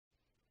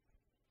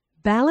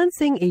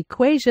Balancing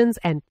equations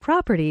and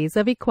properties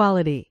of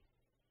equality.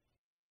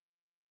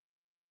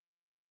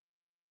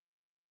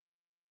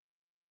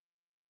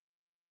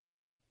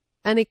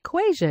 An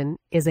equation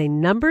is a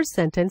number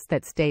sentence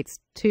that states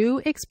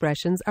two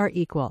expressions are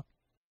equal.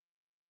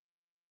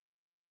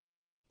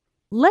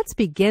 Let's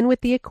begin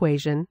with the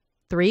equation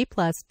 3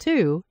 plus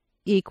 2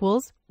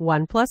 equals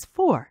 1 plus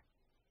 4.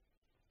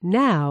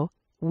 Now,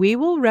 we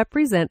will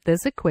represent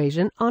this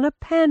equation on a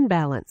pan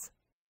balance.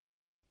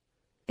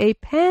 A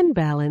pan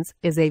balance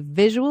is a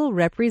visual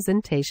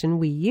representation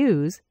we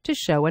use to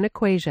show an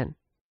equation.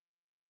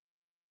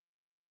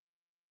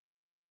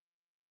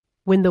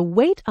 When the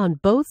weight on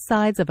both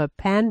sides of a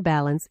pan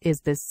balance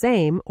is the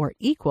same or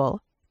equal,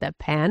 the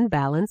pan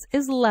balance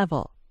is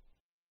level.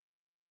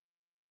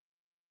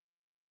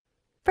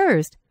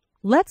 First,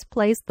 let's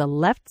place the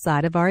left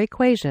side of our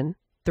equation,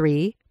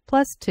 3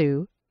 plus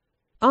 2,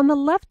 on the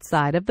left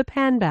side of the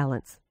pan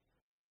balance.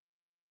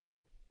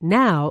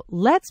 Now,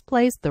 let's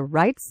place the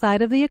right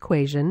side of the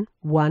equation,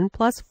 1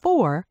 plus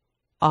 4,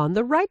 on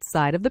the right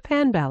side of the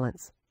pan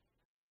balance.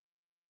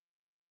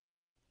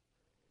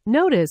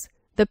 Notice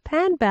the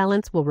pan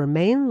balance will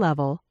remain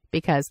level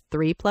because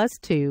 3 plus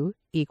 2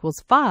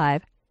 equals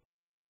 5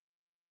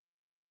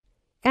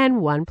 and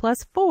 1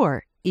 plus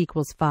 4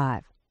 equals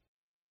 5.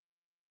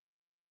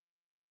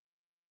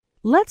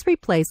 Let's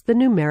replace the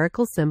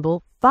numerical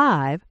symbol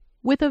 5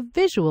 with a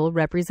visual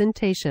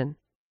representation.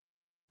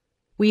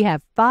 We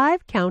have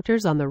 5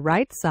 counters on the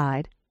right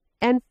side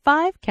and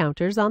 5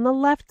 counters on the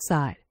left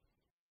side.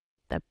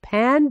 The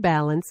pan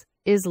balance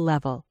is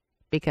level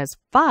because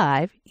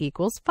 5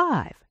 equals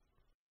 5.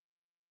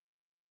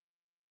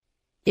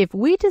 If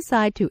we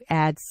decide to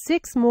add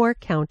 6 more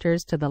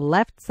counters to the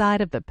left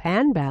side of the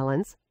pan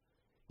balance,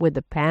 would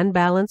the pan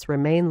balance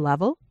remain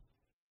level?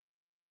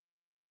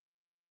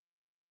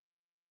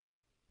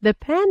 The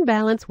pan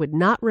balance would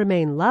not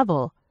remain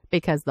level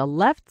because the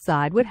left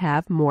side would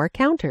have more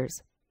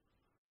counters.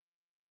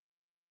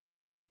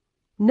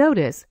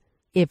 Notice,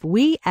 if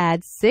we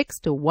add 6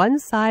 to one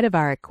side of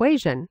our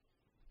equation,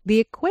 the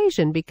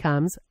equation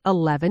becomes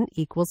 11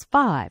 equals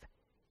 5,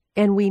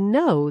 and we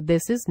know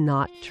this is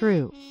not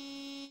true.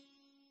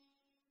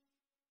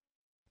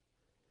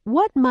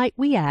 What might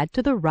we add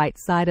to the right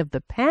side of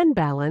the pan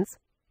balance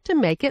to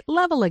make it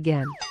level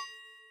again?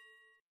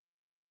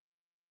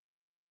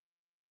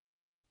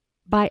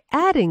 By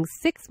adding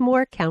 6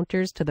 more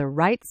counters to the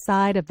right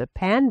side of the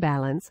pan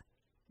balance,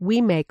 we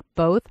make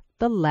both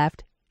the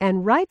left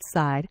and right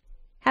side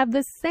have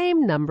the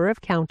same number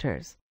of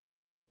counters.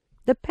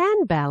 The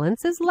pan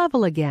balance is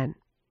level again.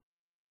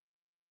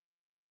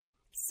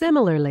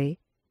 Similarly,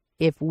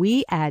 if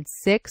we add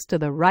 6 to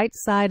the right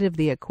side of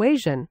the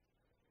equation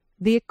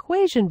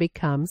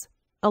becomes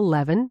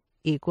 11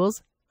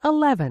 equals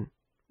 11,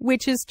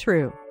 which is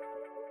true.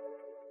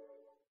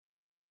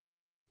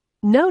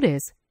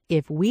 Notice,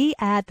 if we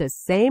add the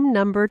same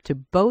number to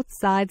both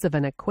sides of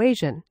an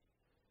equation,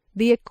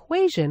 the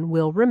equation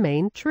will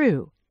remain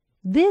true.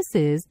 This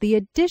is the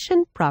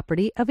addition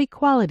property of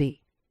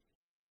equality.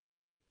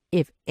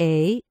 If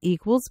A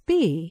equals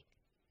B,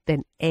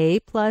 then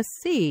A plus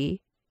C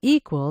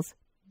equals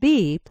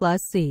B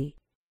plus C.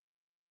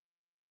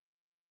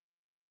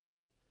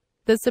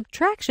 The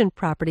subtraction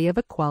property of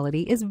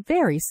equality is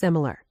very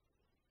similar.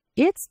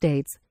 It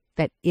states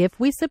that if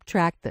we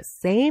subtract the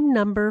same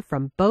number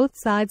from both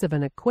sides of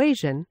an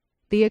equation,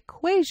 the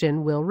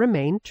equation will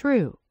remain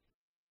true.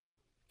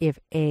 If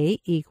A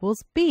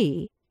equals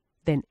B,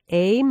 then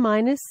A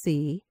minus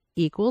C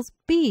equals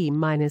B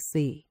minus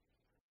C.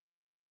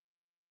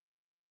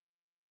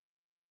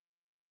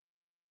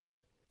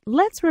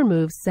 Let's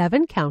remove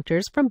 7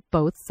 counters from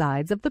both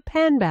sides of the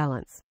pan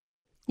balance.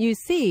 You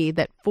see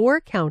that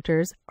 4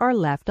 counters are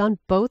left on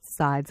both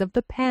sides of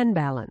the pan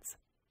balance.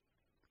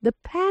 The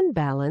pan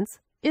balance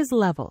is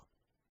level.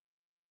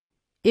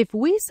 If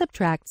we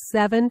subtract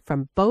 7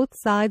 from both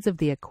sides of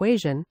the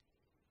equation,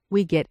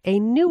 we get a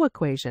new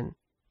equation,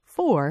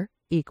 4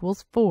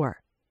 equals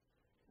 4.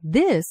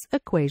 This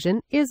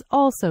equation is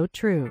also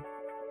true.